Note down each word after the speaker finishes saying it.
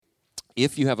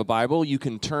If you have a Bible, you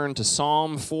can turn to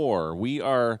Psalm 4. We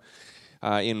are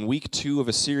in week 2 of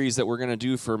a series that we're going to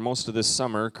do for most of this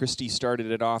summer. Christy started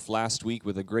it off last week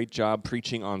with a great job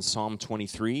preaching on Psalm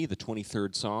 23, the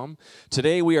 23rd Psalm.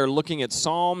 Today we are looking at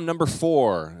Psalm number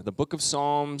 4, the book of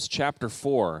Psalms, chapter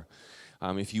 4.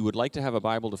 If you would like to have a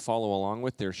Bible to follow along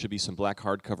with, there should be some black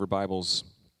hardcover Bibles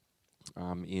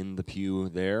in the pew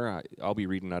there. I'll be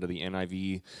reading out of the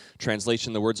NIV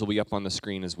translation. The words will be up on the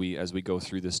screen as we go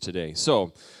through this today.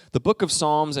 So, the book of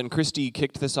Psalms, and Christy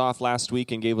kicked this off last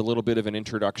week and gave a little bit of an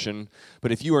introduction.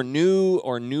 But if you are new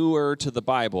or newer to the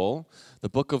Bible, the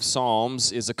book of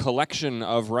Psalms is a collection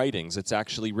of writings. It's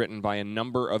actually written by a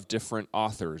number of different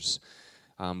authors.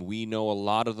 We know a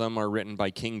lot of them are written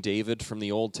by King David from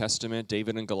the Old Testament,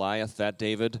 David and Goliath, that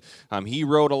David. He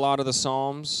wrote a lot of the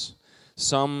Psalms.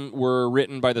 Some were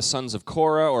written by the sons of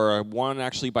Korah, or one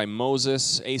actually by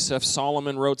Moses, Asaph.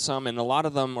 Solomon wrote some, and a lot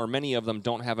of them, or many of them,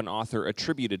 don't have an author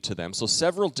attributed to them. So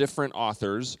several different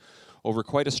authors, over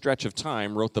quite a stretch of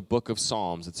time, wrote the book of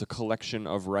Psalms. It's a collection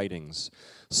of writings.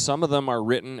 Some of them are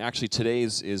written, actually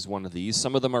today's is one of these,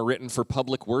 some of them are written for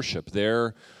public worship.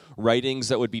 They're writings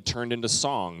that would be turned into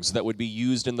songs that would be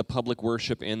used in the public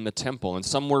worship in the temple, and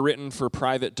some were written for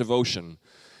private devotion.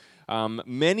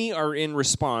 Many are in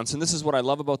response, and this is what I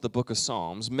love about the book of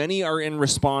Psalms, many are in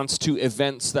response to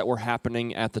events that were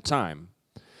happening at the time.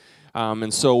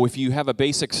 And so if you have a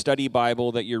basic study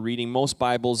Bible that you're reading, most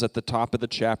Bibles at the top of the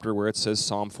chapter where it says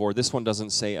Psalm 4, this one doesn't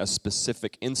say a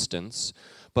specific instance,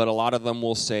 but a lot of them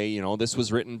will say, this was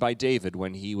written by David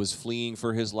when he was fleeing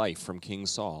for his life from King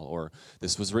Saul, or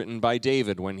this was written by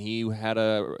David when he had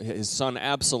his son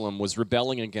Absalom was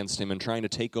rebelling against him and trying to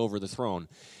take over the throne.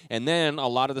 And then a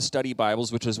lot of the study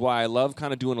Bibles, which is why I love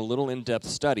kind of doing a little in-depth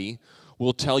study,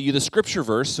 will tell you the scripture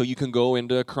verse so you can go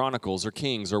into Chronicles or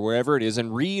Kings or wherever it is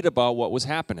and read about what was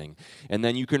happening. And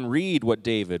then you can read what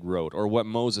David wrote or what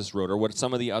Moses wrote or what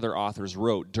some of the other authors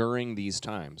wrote during these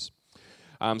times.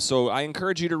 So I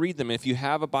encourage you to read them. If you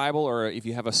have a Bible or if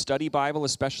you have a study Bible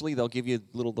especially, they'll give you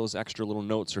those extra little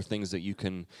notes or things that you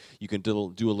can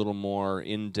do a little more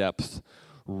in-depth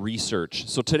research.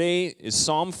 So today is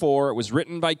Psalm 4. It was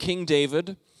written by King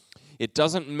David. It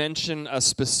doesn't mention a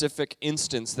specific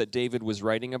instance that David was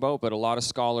writing about, but a lot of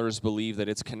scholars believe that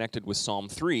it's connected with Psalm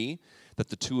 3, that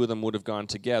the two of them would have gone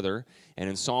together. And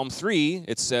in Psalm 3,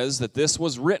 it says that this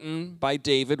was written by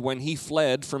David when he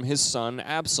fled from his son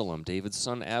Absalom. David's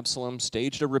son Absalom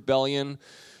staged a rebellion,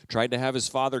 tried to have his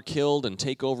father killed and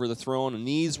take over the throne, and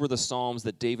these were the Psalms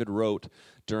that David wrote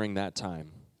during that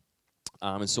time.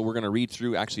 And so we're going to read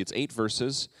through, actually it's 8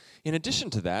 verses. In addition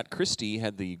to that, Christy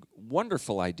had the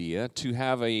wonderful idea to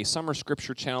have a summer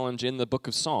scripture challenge in the book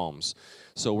of Psalms.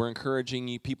 So we're encouraging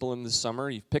you people in the summer,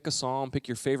 you pick a psalm, pick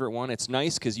your favorite one. It's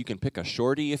nice because you can pick a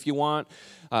shorty if you want.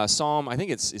 Psalm, I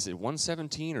think is it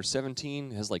 117 or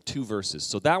 17? It has like 2 verses.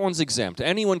 So that one's exempt.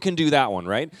 Anyone can do that one,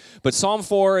 right? But Psalm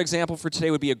 4, example for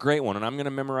today, would be a great one. And I'm going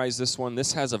to memorize this one.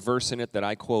 This has a verse in it that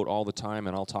I quote all the time,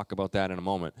 and I'll talk about that in a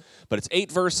moment. But it's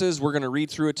 8 verses. We're going to read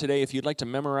through it today. If you'd like to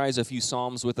memorize a few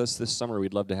psalms with us this summer,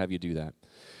 we'd love to have you do that.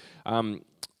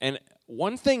 And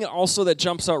one thing also that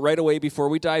jumps out right away before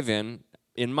we dive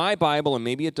in my Bible, and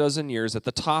maybe it does in yours, at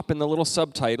the top in the little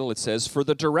subtitle, it says, for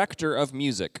the director of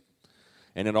music.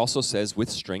 And it also says, with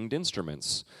stringed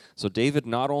instruments. So David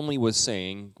not only was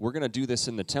saying, we're going to do this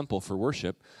in the temple for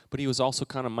worship, but he was also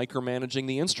kind of micromanaging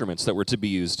the instruments that were to be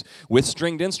used with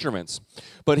stringed instruments.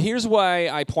 But here's why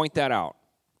I point that out.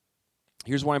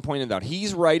 Here's why I'm pointing it out.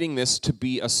 He's writing this to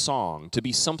be a song, to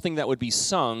be something that would be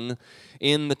sung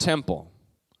in the temple,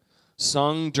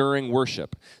 sung during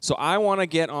worship. So I want to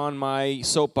get on my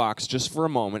soapbox just for a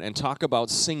moment and talk about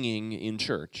singing in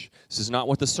church. This is not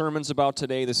what the sermon's about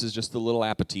today. This is just a little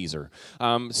appetizer.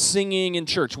 Singing in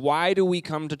church. Why do we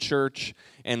come to church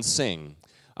and sing?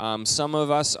 Some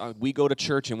of us, we go to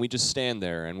church and we just stand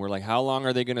there and we're like, how long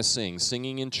are they going to sing?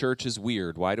 Singing in church is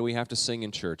weird. Why do we have to sing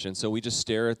in church? And so we just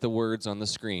stare at the words on the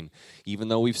screen. Even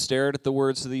though we've stared at the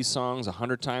words to these songs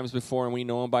 100 times before and we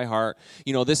know them by heart.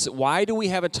 Why do we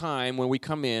have a time when we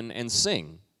come in and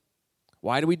sing?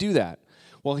 Why do we do that?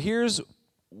 Well, here's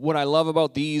what I love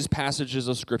about these passages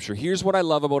of Scripture. Here's what I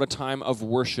love about a time of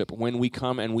worship when we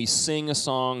come and we sing a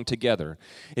song together.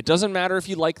 It doesn't matter if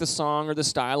you like the song or the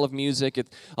style of music.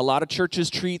 A lot of churches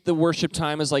treat the worship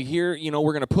time as like, here,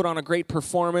 we're going to put on a great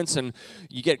performance, and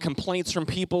you get complaints from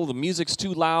people, the music's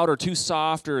too loud or too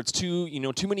soft, or it's too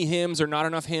many hymns or not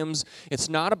enough hymns. It's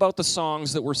not about the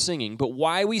songs that we're singing, but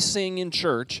why we sing in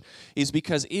church is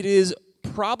because it is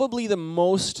probably the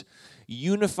most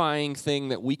unifying thing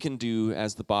that we can do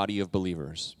as the body of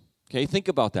believers. Okay, think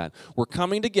about that. We're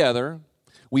coming together.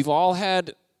 We've all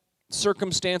had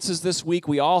circumstances this week.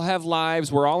 We all have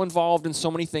lives. We're all involved in so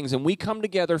many things. And we come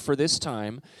together for this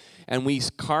time, and we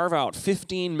carve out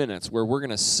 15 minutes where we're going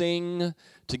to sing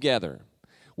together.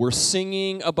 We're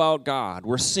singing about God.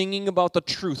 We're singing about the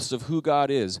truths of who God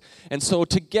is. And so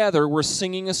together, we're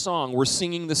singing a song. We're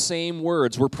singing the same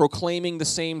words. We're proclaiming the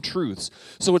same truths.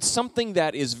 So it's something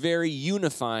that is very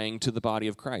unifying to the body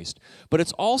of Christ. But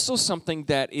it's also something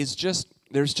that is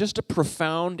there's just a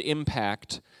profound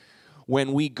impact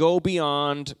when we go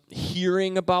beyond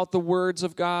hearing about the words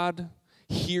of God,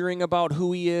 hearing about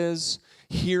who He is,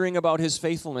 hearing about His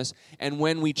faithfulness, and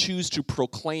when we choose to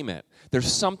proclaim it.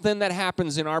 There's something that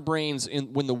happens in our brains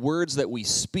when the words that we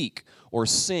speak or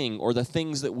sing or the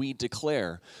things that we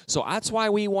declare. So that's why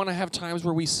we want to have times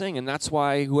where we sing, and that's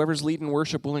why whoever's leading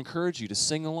worship will encourage you to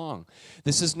sing along.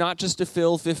 This is not just to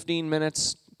fill 15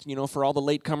 minutes, for all the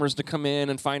latecomers to come in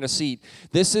and find a seat.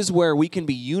 This is where we can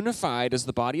be unified as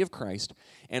the body of Christ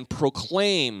and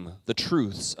proclaim the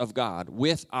truths of God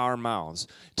with our mouths.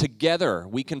 Together,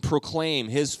 we can proclaim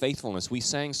His faithfulness. We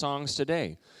sang songs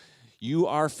today. You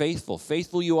are faithful.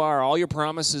 Faithful you are. All your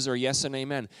promises are yes and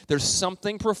amen. There's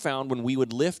something profound when we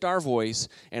would lift our voice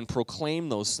and proclaim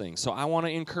those things. So I want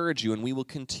to encourage you, and we will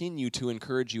continue to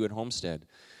encourage you at Homestead.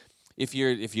 If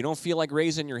you don't feel like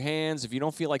raising your hands, if you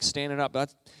don't feel like standing up,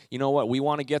 that's, you know what, we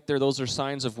want to get there. Those are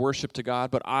signs of worship to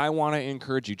God. But I want to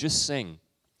encourage you, just sing.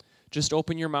 Just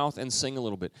open your mouth and sing a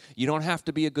little bit. You don't have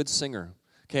to be a good singer.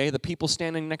 Okay, the people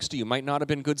standing next to you might not have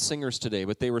been good singers today,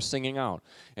 but they were singing out.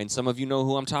 And some of you know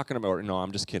who I'm talking about. No,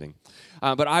 I'm just kidding.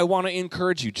 But I want to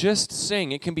encourage you, just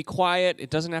sing. It can be quiet. It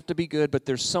doesn't have to be good, but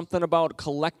there's something about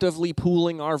collectively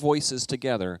pooling our voices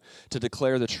together to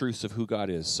declare the truths of who God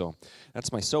is. So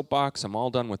that's my soapbox. I'm all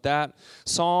done with that.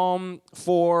 Psalm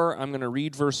 4, I'm going to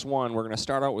read verse 1. We're going to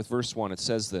start out with verse 1. It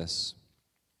says this: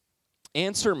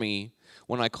 "Answer me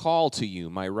when I call to you,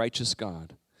 my righteous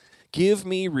God. Give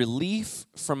me relief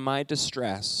from my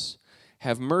distress.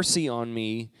 Have mercy on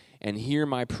me and hear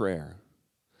my prayer."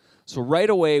 So right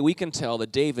away, we can tell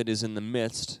that David is in the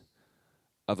midst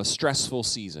of a stressful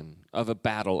season, of a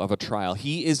battle, of a trial.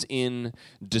 He is in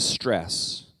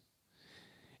distress.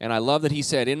 And I love that he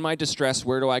said, in my distress,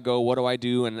 where do I go? What do I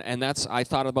do? And I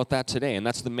thought about that today, and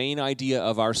that's the main idea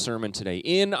of our sermon today.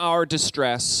 In our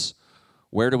distress,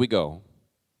 where do we go?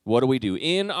 What do we do?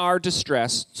 In our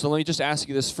distress, so let me just ask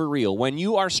you this for real. When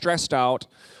you are stressed out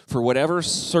for whatever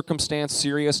circumstance,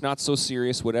 serious, not so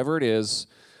serious, whatever it is,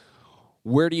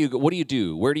 where do you go? What do you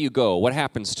do? Where do you go? What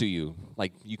happens to you?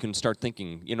 Like, you can start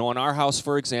thinking. In our house,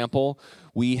 for example,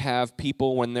 we have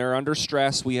people, when they're under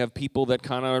stress, we have people that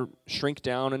kind of shrink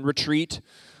down and retreat.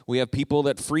 We have people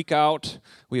that freak out.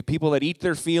 We have people that eat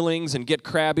their feelings and get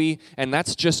crabby, and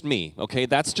that's just me, okay?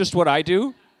 That's just what I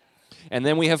do. And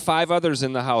then we have 5 others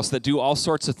in the house that do all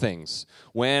sorts of things.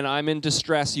 When I'm in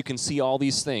distress, you can see all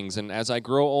these things. And as I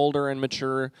grow older and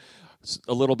mature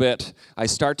a little bit, I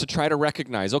start to try to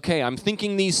recognize, okay, I'm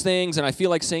thinking these things and I feel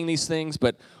like saying these things,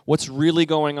 but what's really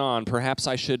going on? Perhaps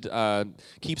I should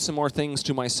keep some more things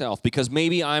to myself because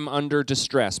maybe I'm under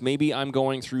distress. Maybe I'm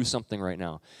going through something right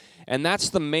now. And that's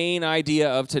the main idea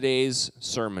of today's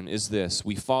sermon is this.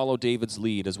 We follow David's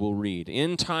lead as we'll read.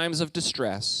 In times of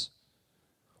distress,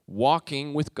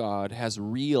 walking with God has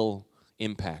real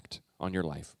impact on your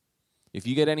life. If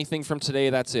you get anything from today,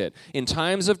 that's it. In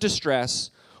times of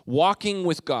distress, walking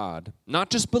with God, not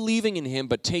just believing in Him,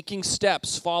 but taking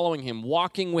steps, following Him,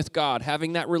 walking with God,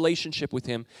 having that relationship with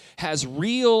Him, has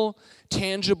real,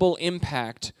 tangible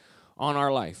impact on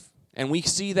our life. And we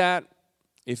see that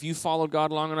if you followed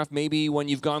God long enough, maybe when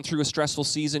you've gone through a stressful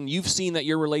season, you've seen that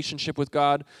your relationship with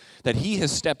God, that He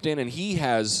has stepped in and He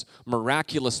has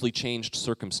miraculously changed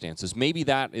circumstances. Maybe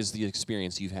that is the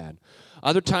experience you've had.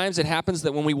 Other times it happens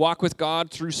that when we walk with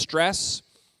God through stress,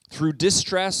 through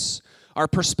distress, our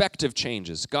perspective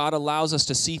changes. God allows us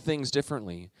to see things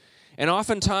differently. And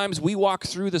oftentimes we walk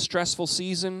through the stressful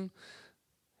season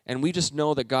and we just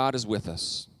know that God is with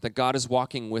us, that God is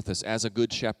walking with us as a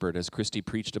good shepherd, as Christy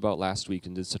preached about last week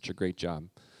and did such a great job,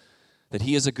 that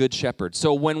He is a good shepherd.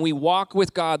 So when we walk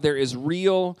with God, there is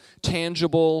real,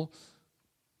 tangible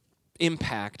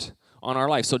impact on our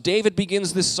life. So David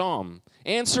begins this psalm,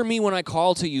 "Answer me when I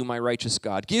call to you, my righteous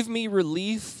God. Give me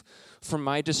relief from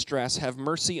my distress. Have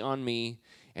mercy on me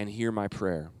and hear my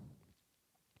prayer."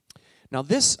 Now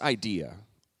this idea,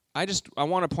 I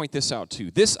want to point this out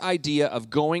too. This idea of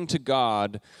going to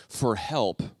God for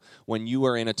help when you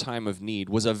are in a time of need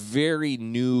was a very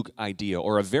new idea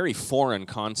or a very foreign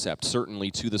concept, certainly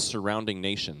to the surrounding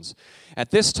nations.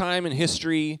 At this time in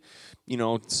history,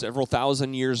 several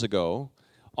thousand years ago,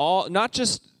 not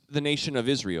just the nation of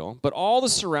Israel, but all the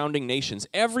surrounding nations,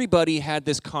 everybody had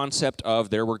this concept of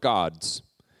there were gods.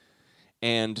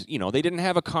 And, they didn't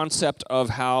have a concept of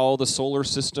how the solar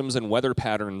systems and weather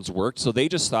patterns worked, so they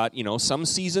just thought, some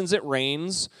seasons it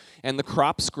rains and the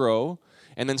crops grow,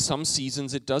 and then some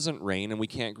seasons it doesn't rain and we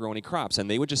can't grow any crops. And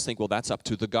they would just think, well, that's up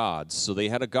to the gods. So they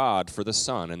had a god for the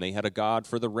sun, and they had a god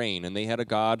for the rain, and they had a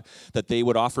god that they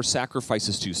would offer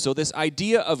sacrifices to. So this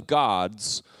idea of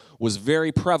gods was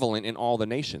very prevalent in all the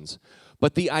nations.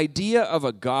 But the idea of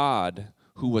a God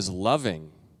who was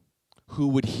loving, who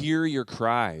would hear your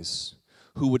cries,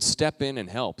 who would step in and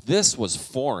help, this was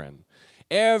foreign.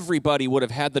 Everybody would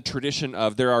have had the tradition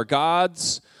of there are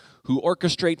gods who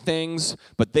orchestrate things,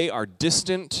 but they are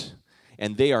distant,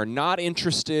 and they are not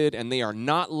interested, and they are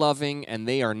not loving, and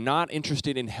they are not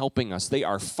interested in helping us. They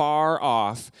are far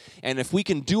off, and if we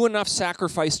can do enough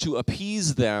sacrifice to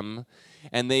appease them,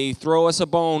 and they throw us a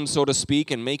bone, so to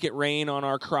speak, and make it rain on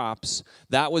our crops,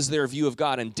 that was their view of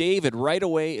God. And David right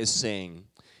away is saying,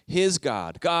 his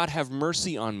God, God, have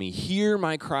mercy on me. Hear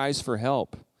my cries for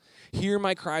help. Hear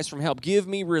my cries for help. Give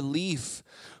me relief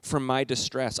from my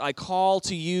distress. I call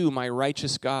to you, my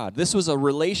righteous God. This was a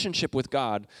relationship with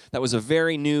God that was a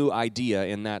very new idea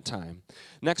in that time.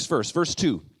 Next verse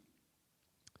 2.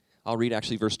 I'll read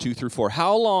actually verse 2 through 4.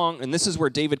 How long, and this is where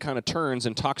David kind of turns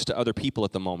and talks to other people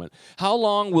at the moment. How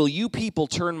long will you people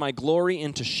turn my glory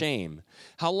into shame?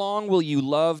 How long will you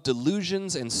love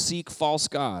delusions and seek false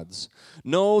gods?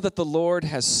 Know that the Lord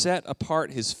has set apart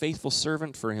his faithful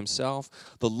servant for himself.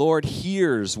 The Lord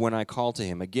hears when I call to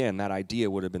him. Again, that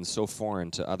idea would have been so foreign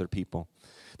to other people.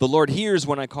 The Lord hears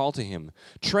when I call to him.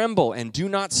 Tremble and do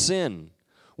not sin.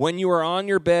 When you are on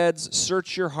your beds,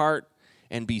 search your heart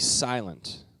and be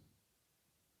silent.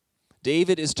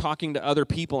 David is talking to other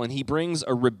people, and he brings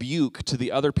a rebuke to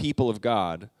the other people of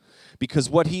God, because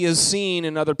what he has seen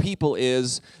in other people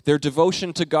is their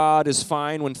devotion to God is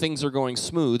fine when things are going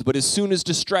smooth, but as soon as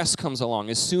distress comes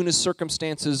along, as soon as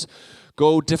circumstances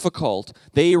go difficult,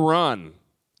 they run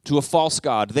to a false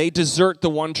god. They desert the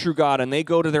one true God, and they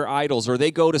go to their idols, or they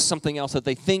go to something else that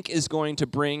they think is going to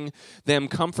bring them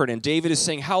comfort. And David is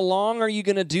saying, how long are you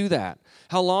going to do that?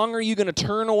 How long are you going to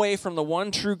turn away from the one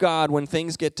true God when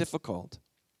things get difficult?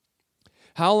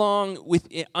 How long, with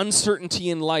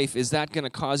uncertainty in life, is that going to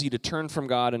cause you to turn from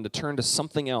God and to turn to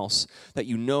something else that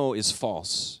you know is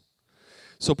false?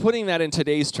 So putting that in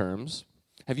today's terms,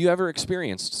 have you ever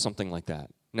experienced something like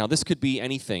that? Now, this could be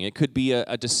anything. It could be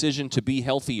a decision to be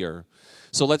healthier.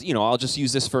 So I'll just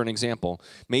use this for an example.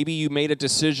 Maybe you made a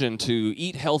decision to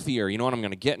eat healthier. You know what, I'm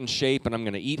going to get in shape, and I'm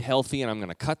going to eat healthy, and I'm going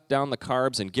to cut down the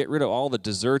carbs and get rid of all the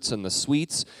desserts and the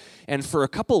sweets. And for a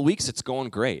couple of weeks, it's going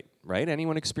great, right?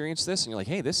 Anyone experience this? And you're like,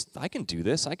 hey, I can do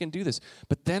this.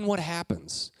 But then what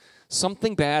happens?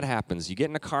 Something bad happens. You get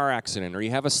in a car accident, or you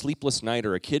have a sleepless night,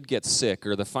 or a kid gets sick,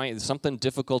 or something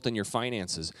difficult in your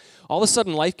finances. All of a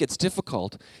sudden, life gets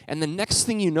difficult, and the next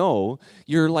thing you know,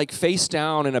 you're like face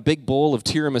down in a big bowl of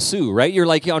tiramisu, right? You're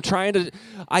like,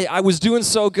 I was doing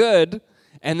so good,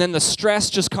 and then the stress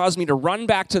just caused me to run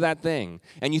back to that thing.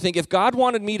 And you think, if God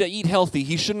wanted me to eat healthy,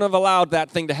 he shouldn't have allowed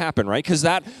that thing to happen, right? Because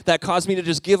that caused me to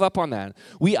just give up on that.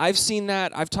 I've seen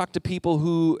that. I've talked to people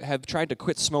who have tried to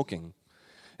quit smoking.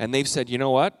 And they've said, you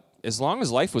know what? As long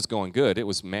as life was going good, it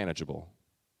was manageable.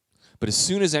 But as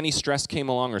soon as any stress came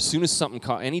along, or as soon as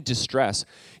any distress,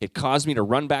 it caused me to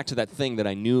run back to that thing that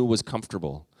I knew was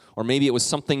comfortable. Or maybe it was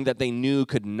something that they knew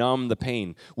could numb the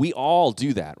pain. We all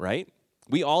do that, right?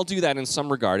 We all do that in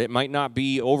some regard. It might not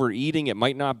be overeating. It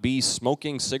might not be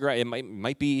smoking cigarette. It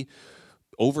might be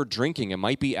over drinking. It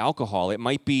might be alcohol. It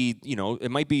might be,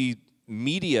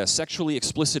 media, sexually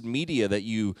explicit media that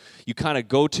you kind of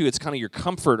go to. It's kind of your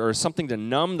comfort, or something to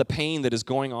numb the pain that is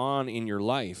going on in your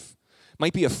life. It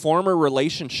might be a former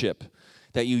relationship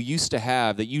that you used to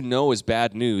have that you know is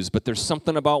bad news, but there's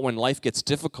something about when life gets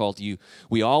difficult,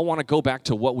 we all want to go back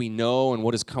to what we know and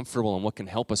what is comfortable and what can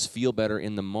help us feel better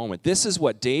in the moment. This is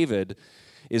what David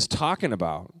is talking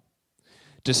about.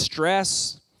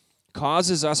 Distress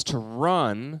causes us to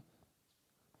run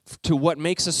to what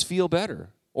makes us feel better,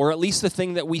 or at least the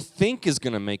thing that we think is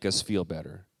going to make us feel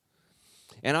better.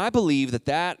 And I believe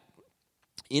that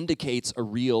indicates a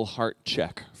real heart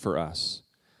check for us.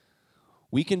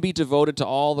 We can be devoted to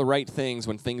all the right things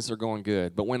when things are going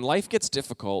good, but when life gets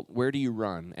difficult, where do you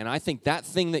run? And I think that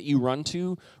thing that you run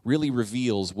to really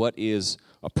reveals what is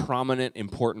a prominent,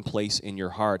 important place in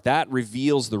your heart. That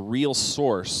reveals the real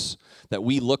source that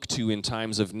we look to in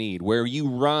times of need. Where you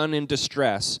run in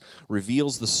distress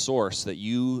reveals the source that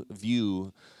you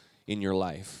view in your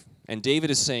life. And David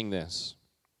is saying this.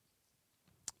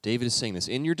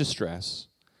 In your distress,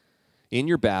 in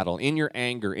your battle, in your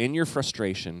anger, in your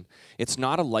frustration, it's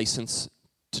not a license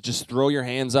to just throw your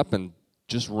hands up and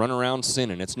just run around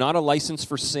sinning. It's not a license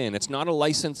for sin. It's not a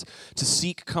license to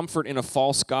seek comfort in a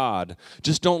false god.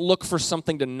 Just don't look for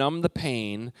something to numb the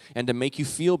pain and to make you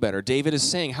feel better. David is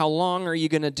saying, how long are you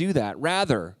going to do that?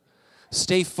 Rather,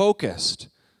 stay focused.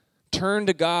 Turn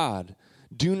to God.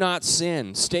 Do not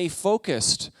sin. Stay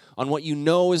focused on what you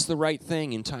know is the right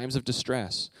thing in times of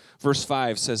distress. Verse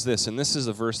 5 says this, and this is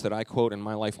a verse that I quote in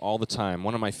my life all the time,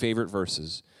 one of my favorite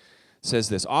verses. Says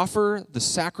this, offer the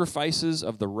sacrifices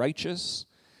of the righteous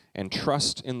and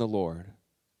trust in the Lord.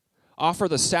 Offer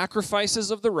the sacrifices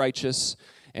of the righteous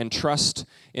and trust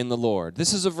in the Lord.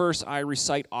 This is a verse I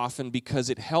recite often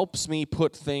because it helps me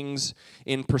put things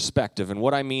in perspective. And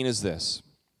what I mean is this.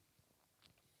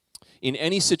 In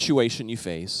any situation you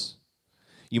face,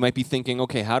 you might be thinking,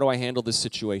 okay, how do I handle this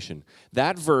situation?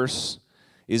 That verse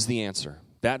is the answer.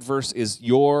 That verse is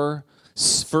your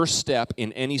first step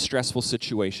in any stressful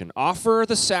situation. Offer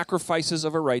the sacrifices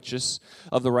of the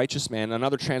righteous man.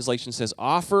 Another translation says,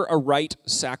 offer a right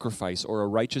sacrifice or a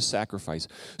righteous sacrifice.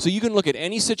 So you can look at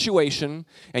any situation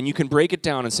and you can break it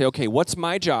down and say, okay, what's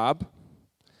my job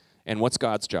and what's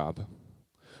God's job?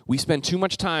 We spend too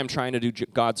much time trying to do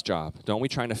God's job, don't we?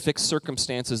 Trying to fix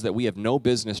circumstances that we have no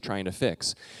business trying to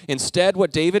fix. Instead,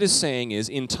 what David is saying is,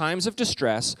 in times of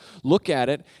distress, look at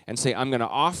it and say, I'm going to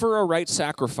offer a right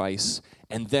sacrifice,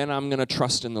 and then I'm going to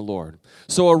trust in the Lord.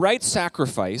 So a right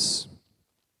sacrifice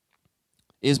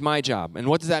is my job. And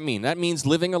what does that mean? That means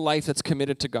living a life that's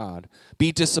committed to God.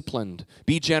 Be disciplined,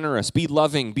 be generous, be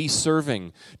loving, be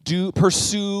serving.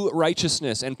 Pursue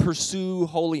righteousness and pursue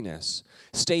holiness.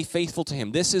 Stay faithful to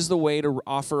Him. This is the way to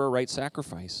offer a right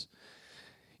sacrifice.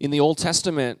 In the Old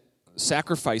Testament,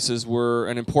 sacrifices were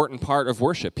an important part of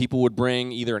worship. People would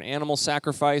bring either an animal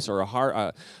sacrifice or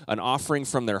an offering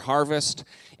from their harvest.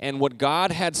 And what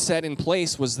God had set in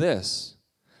place was this.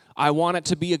 I want it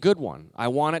to be a good one. I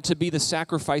want it to be the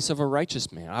sacrifice of a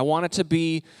righteous man. I want it to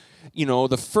be,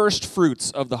 the first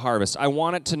fruits of the harvest. I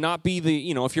want it to not be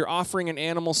if you're offering an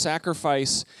animal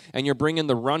sacrifice and you're bringing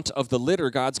the runt of the litter,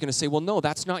 God's going to say, well, no,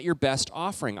 that's not your best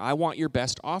offering. I want your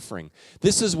best offering.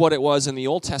 This is what it was in the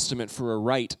Old Testament for a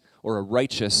right or a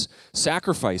righteous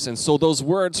sacrifice. And so those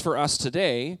words for us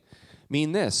today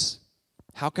mean this.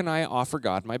 How can I offer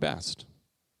God my best?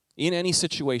 In any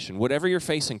situation, whatever you're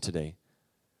facing today.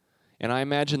 And I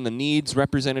imagine the needs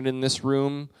represented in this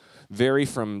room vary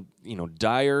from,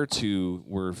 dire to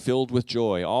we're filled with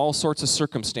joy, all sorts of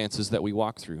circumstances that we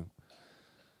walk through.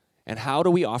 And how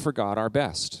do we offer God our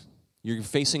best? You're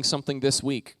facing something this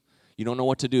week. You don't know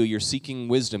what to do. You're seeking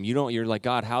wisdom. You're like,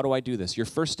 God, how do I do this? Your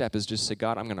first step is just say,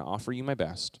 God, I'm going to offer you my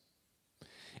best.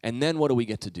 And then what do we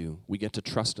get to do? We get to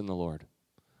trust in the Lord.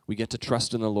 We get to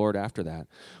trust in the Lord after that.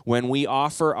 When we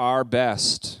offer our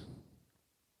best,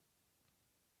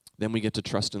 then we get to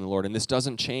trust in the Lord. And this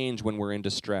doesn't change when we're in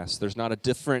distress. There's not a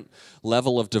different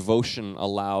level of devotion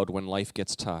allowed when life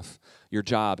gets tough. Your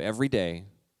job every day,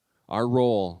 our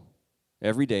role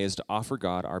every day is to offer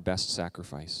God our best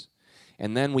sacrifice.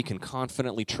 And then we can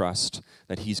confidently trust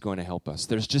that He's going to help us.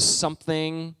 There's just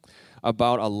something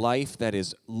about a life that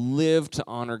is lived to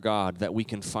honor God that we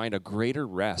can find a greater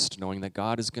rest knowing that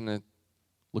God is going to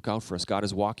look out for us. God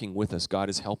is walking with us. God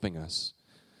is helping us.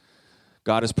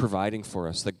 God is providing for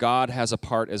us, that God has a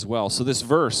part as well. So this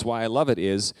verse, why I love it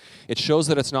is, it shows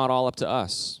that it's not all up to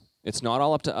us. It's not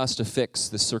all up to us to fix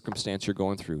this circumstance you're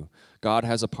going through. God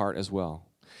has a part as well.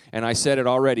 And I said it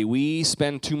already, we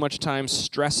spend too much time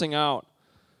stressing out,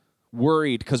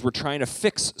 worried, because we're trying to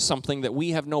fix something that we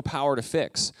have no power to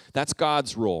fix. That's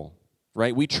God's role,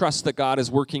 right? We trust that God is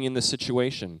working in this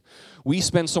situation. We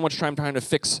spend so much time trying to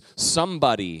fix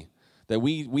somebody that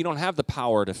we don't have the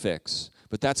power to fix.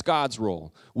 But that's God's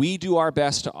role. We do our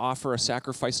best to offer a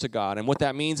sacrifice to God. And what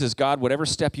that means is, God, whatever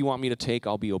step you want me to take,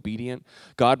 I'll be obedient.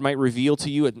 God might reveal to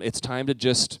you it's time to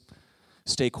just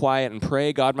stay quiet and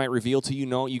pray. God might reveal to you,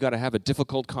 no, you got to have a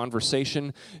difficult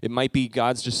conversation. It might be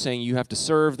God's just saying you have to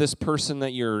serve this person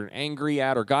that you're angry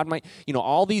at, or God might,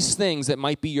 all these things that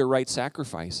might be your right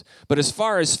sacrifice. But as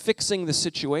far as fixing the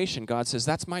situation, God says,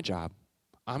 that's my job.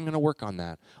 I'm going to work on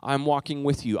that. I'm walking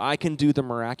with you. I can do the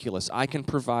miraculous. I can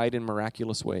provide in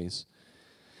miraculous ways.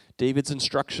 David's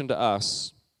instruction to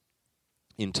us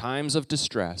in times of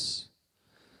distress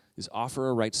is offer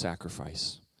a right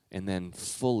sacrifice and then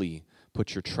fully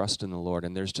put your trust in the Lord.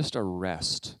 And there's just a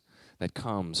rest that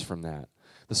comes from that.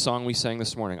 The song we sang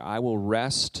this morning, I will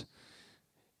rest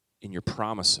in your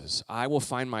promises. I will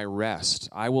find my rest.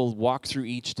 I will walk through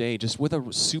each day just with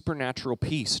a supernatural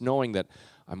peace, knowing that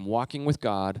I'm walking with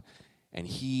God, and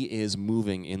He is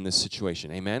moving in this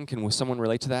situation. Amen? Can someone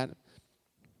relate to that?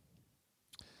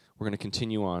 We're going to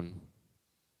continue on.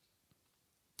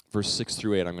 Verse 6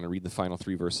 through 8, I'm going to read the final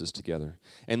 3 verses together.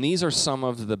 And these are some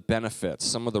of the benefits,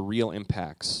 some of the real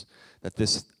impacts that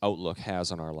this outlook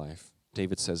has on our life.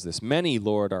 David says this, "Many,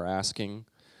 Lord, are asking,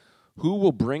 who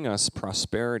will bring us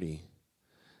prosperity?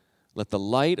 Let the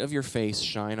light of your face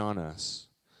shine on us.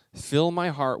 Fill my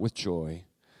heart with joy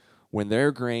when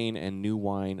their grain and new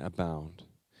wine abound.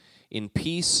 In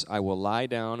peace I will lie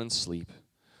down and sleep.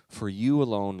 For you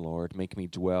alone, Lord, make me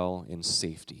dwell in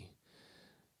safety."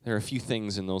 There are a few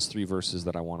things in those 3 verses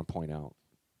that I want to point out.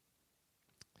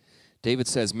 David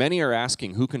says, many are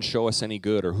asking, who can show us any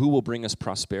good, or who will bring us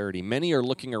prosperity? Many are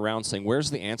looking around saying,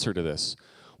 where's the answer to this?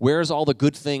 Where's all the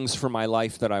good things for my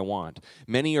life that I want?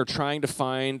 Many are trying to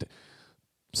find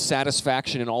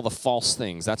satisfaction in all the false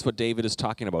things. That's what David is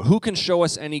talking about. Who can show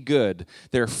us any good?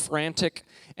 They're frantic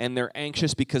and they're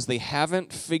anxious because they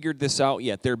haven't figured this out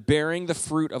yet. They're bearing the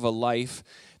fruit of a life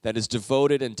that is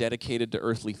devoted and dedicated to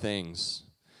earthly things.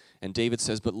 And David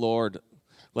says, but Lord,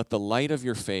 let the light of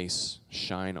your face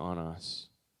shine on us.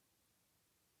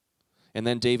 And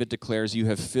then David declares, you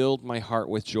have filled my heart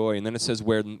with joy. And then it says,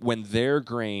 when their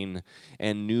grain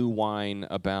and new wine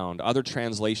abound. Other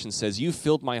translation says, you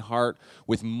filled my heart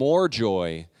with more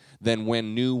joy than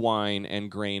when new wine and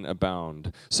grain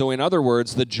abound. So in other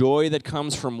words, the joy that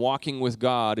comes from walking with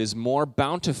God is more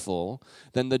bountiful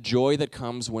than the joy that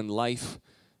comes when life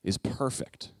is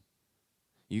perfect.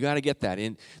 You got to get that.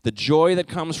 The joy that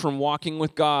comes from walking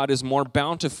with God is more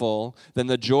bountiful than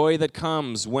the joy that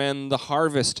comes when the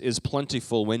harvest is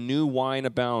plentiful, when new wine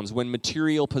abounds, when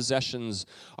material possessions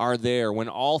are there, when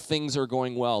all things are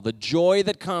going well. The joy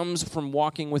that comes from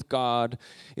walking with God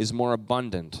is more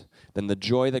abundant than the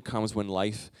joy that comes when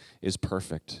life is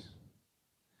perfect.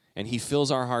 And He fills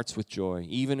our hearts with joy,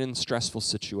 even in stressful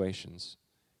situations.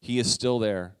 He is still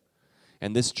there.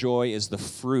 And this joy is the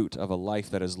fruit of a life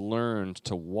that has learned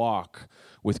to walk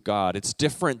with God. It's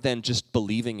different than just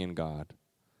believing in God.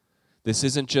 This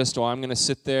isn't just, I'm going to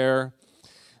sit there.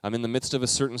 I'm in the midst of a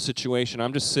certain situation.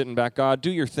 I'm just sitting back. God,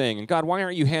 do your thing. And God, why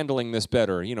aren't you handling this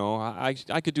better? You know, I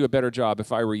could do a better job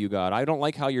if I were you, God. I don't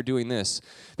like how you're doing this.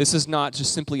 This is not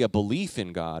just simply a belief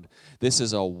in God. This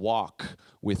is a walk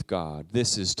with God.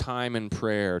 This is time in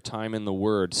prayer, time in the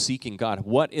Word, seeking God.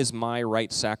 What is my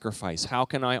right sacrifice? How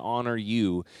can I honor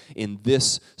you in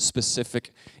this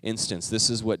specific instance?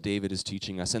 This is what David is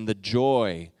teaching us. And the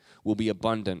joy will be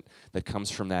abundant that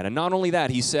comes from that. And not only that,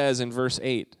 he says in verse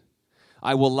 8,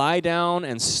 I will lie down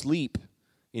and sleep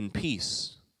in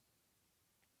peace.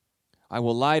 I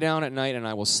will lie down at night and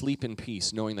I will sleep in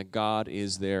peace, knowing that God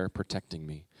is there protecting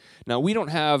me. Now, we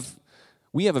have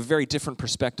a very different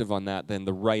perspective on that than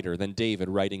the writer, than David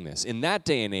writing this. In that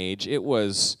day and age, it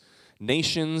was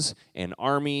nations and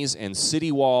armies and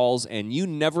city walls, and you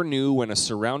never knew when a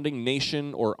surrounding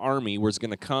nation or army was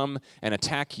going to come and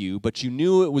attack you, but you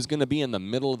knew it was going to be in the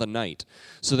middle of the night.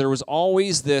 So there was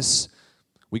always this,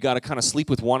 we got to kind of sleep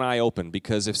with one eye open,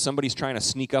 because if somebody's trying to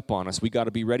sneak up on us, we got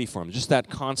to be ready for them. Just that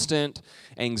constant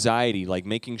anxiety, like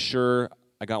making sure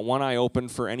I got one eye open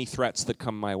for any threats that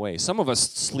come my way. Some of us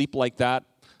sleep like that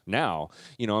now,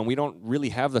 and we don't really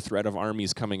have the threat of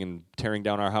armies coming and tearing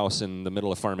down our house in the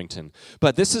middle of Farmington.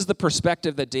 But this is the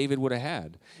perspective that David would have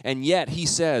had. And yet he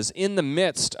says, in the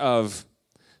midst of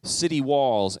city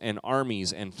walls and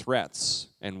armies and threats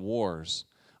and wars,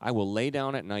 I will lay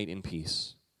down at night in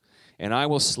peace, and I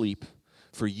will sleep,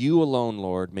 for you alone,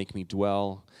 Lord, make me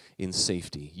dwell in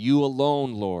safety. You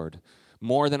alone, Lord,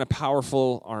 more than a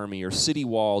powerful army or city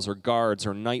walls or guards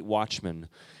or night watchmen.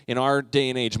 In our day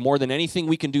and age, more than anything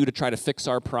we can do to try to fix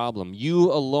our problem,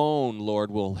 you alone, Lord,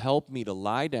 will help me to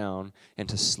lie down and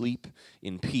to sleep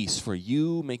in peace, for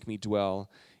you make me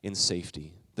dwell in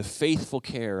safety. The faithful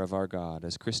care of our God,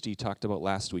 as Christy talked about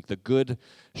last week, the good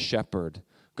shepherd,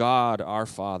 God our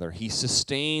Father. He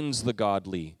sustains the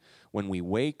godly when we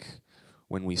wake,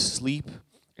 when we sleep,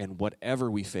 and whatever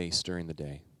we face during the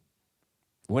day.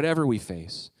 Whatever we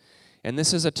face. And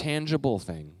this is a tangible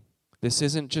thing. This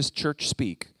isn't just church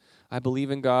speak. I believe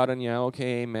in God, and yeah,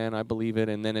 okay, amen, I believe it,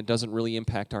 and then it doesn't really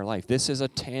impact our life. This is a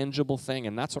tangible thing,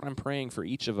 and that's what I'm praying for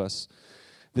each of us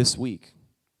this week.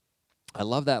 I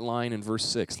love that line in verse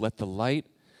 6, let the light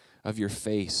of your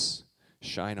face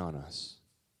shine on us.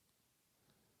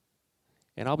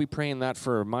 And I'll be praying that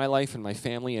for my life and my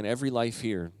family and every life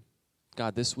here.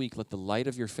 God, this week, let the light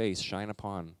of your face shine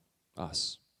upon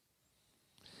us.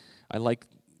 I like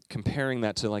comparing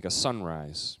that to like a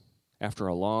sunrise. After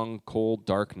a long, cold,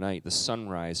 dark night, the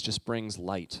sunrise just brings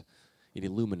light. It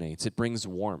illuminates. It brings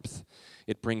warmth.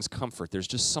 It brings comfort. There's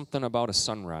just something about a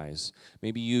sunrise.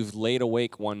 Maybe you've laid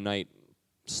awake one night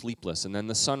sleepless, and then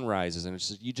the sun rises, and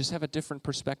you just have a different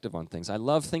perspective on things. I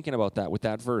love thinking about that with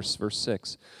that verse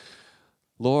 6.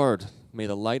 Lord, may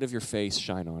the light of your face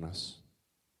shine on us.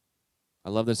 I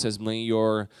love that it says, may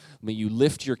you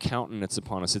lift your countenance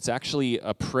upon us. It's actually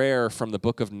a prayer from the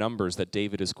book of Numbers that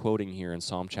David is quoting here in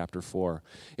Psalm chapter 4.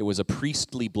 It was a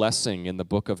priestly blessing in the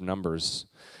book of Numbers.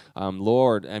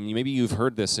 Lord, and maybe you've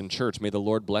heard this in church, may the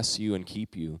Lord bless you and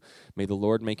keep you. May the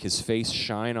Lord make his face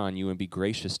shine on you and be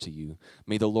gracious to you.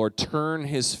 May the Lord turn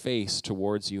his face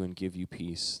towards you and give you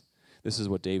peace. This is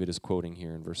what David is quoting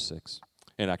here in verse 6,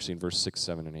 and actually in verse 6,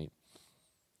 7, and 8.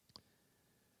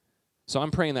 So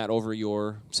I'm praying that over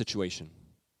your situation.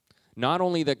 Not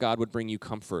only that God would bring you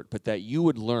comfort, but that you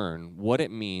would learn what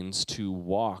it means to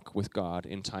walk with God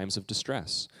in times of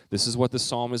distress. This is what the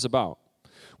psalm is about.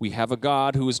 We have a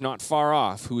God who is not far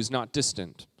off, who is not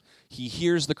distant. He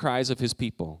hears the cries of his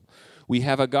people. We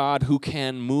have a God who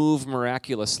can move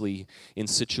miraculously in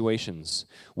situations.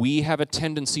 We have a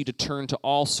tendency to turn to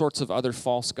all sorts of other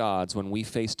false gods when we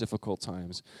face difficult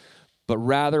times. But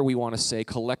rather, we want to say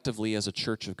collectively as a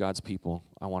church of God's people,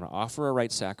 I want to offer a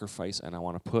right sacrifice, and I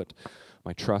want to put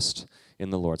my trust in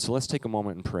the Lord. So let's take a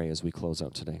moment and pray as we close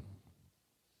out today.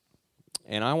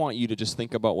 And I want you to just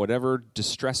think about whatever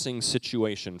distressing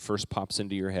situation first pops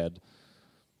into your head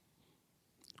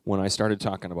when I started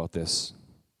talking about this.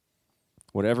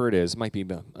 Whatever it is, might be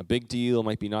a big deal,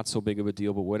 might be not so big of a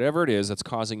deal, but whatever it is that's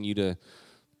causing you to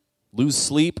lose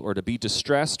sleep or to be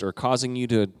distressed or causing you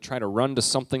to try to run to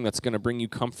something that's going to bring you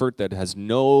comfort that has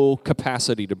no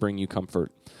capacity to bring you comfort.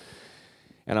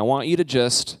 And I want you to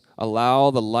just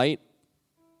allow the light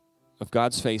of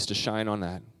God's face to shine on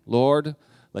that. Lord,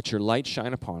 let your light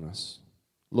shine upon us.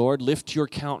 Lord, lift your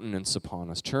countenance upon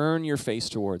us. Turn your face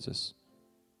towards us.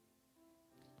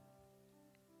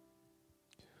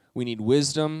 We need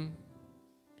wisdom.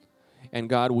 And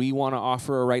God, we want to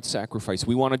offer a right sacrifice.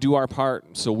 We want to do our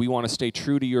part, so we want to stay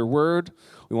true to your word.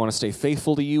 We want to stay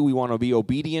faithful to you. We want to be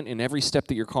obedient in every step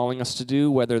that you're calling us to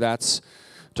do, whether that's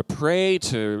to pray,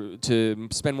 to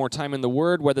spend more time in the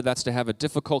word, whether that's to have a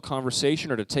difficult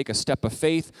conversation or to take a step of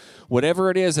faith.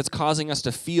 Whatever it is that's causing us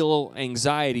to feel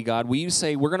anxiety, God, we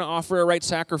say we're going to offer a right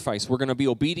sacrifice. We're going to be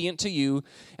obedient to you,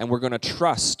 and we're going to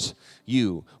trust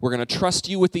you. We're going to trust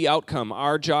you with the outcome.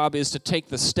 Our job is to take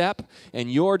the step,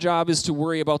 and your job is to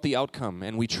worry about the outcome,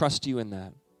 and we trust you in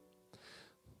that.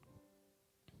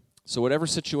 So whatever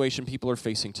situation people are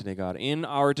facing today, God, in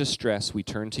our distress, we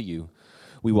turn to you.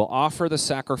 We will offer the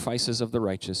sacrifices of the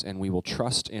righteous, and we will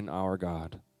trust in our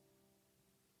God.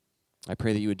 I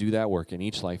pray that you would do that work in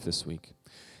each life this week.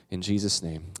 In Jesus'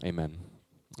 name, amen.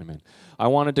 Amen. I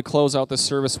wanted to close out the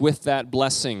service with that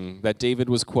blessing that David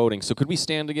was quoting. So could we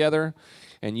stand together?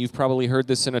 And you've probably heard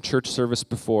this in a church service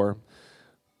before.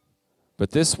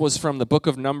 But this was from the book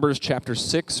of Numbers, chapter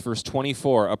 6, verse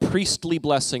 24, a priestly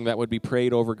blessing that would be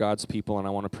prayed over God's people, and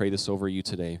I want to pray this over you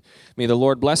today. May the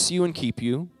Lord bless you and keep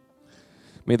you.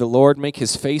 May the Lord make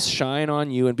his face shine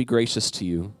on you and be gracious to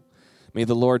you. May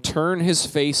the Lord turn his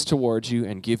face towards you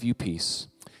and give you peace.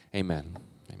 Amen.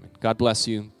 Amen. God bless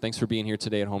you. Thanks for being here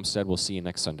today at Homestead. We'll see you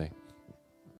next Sunday.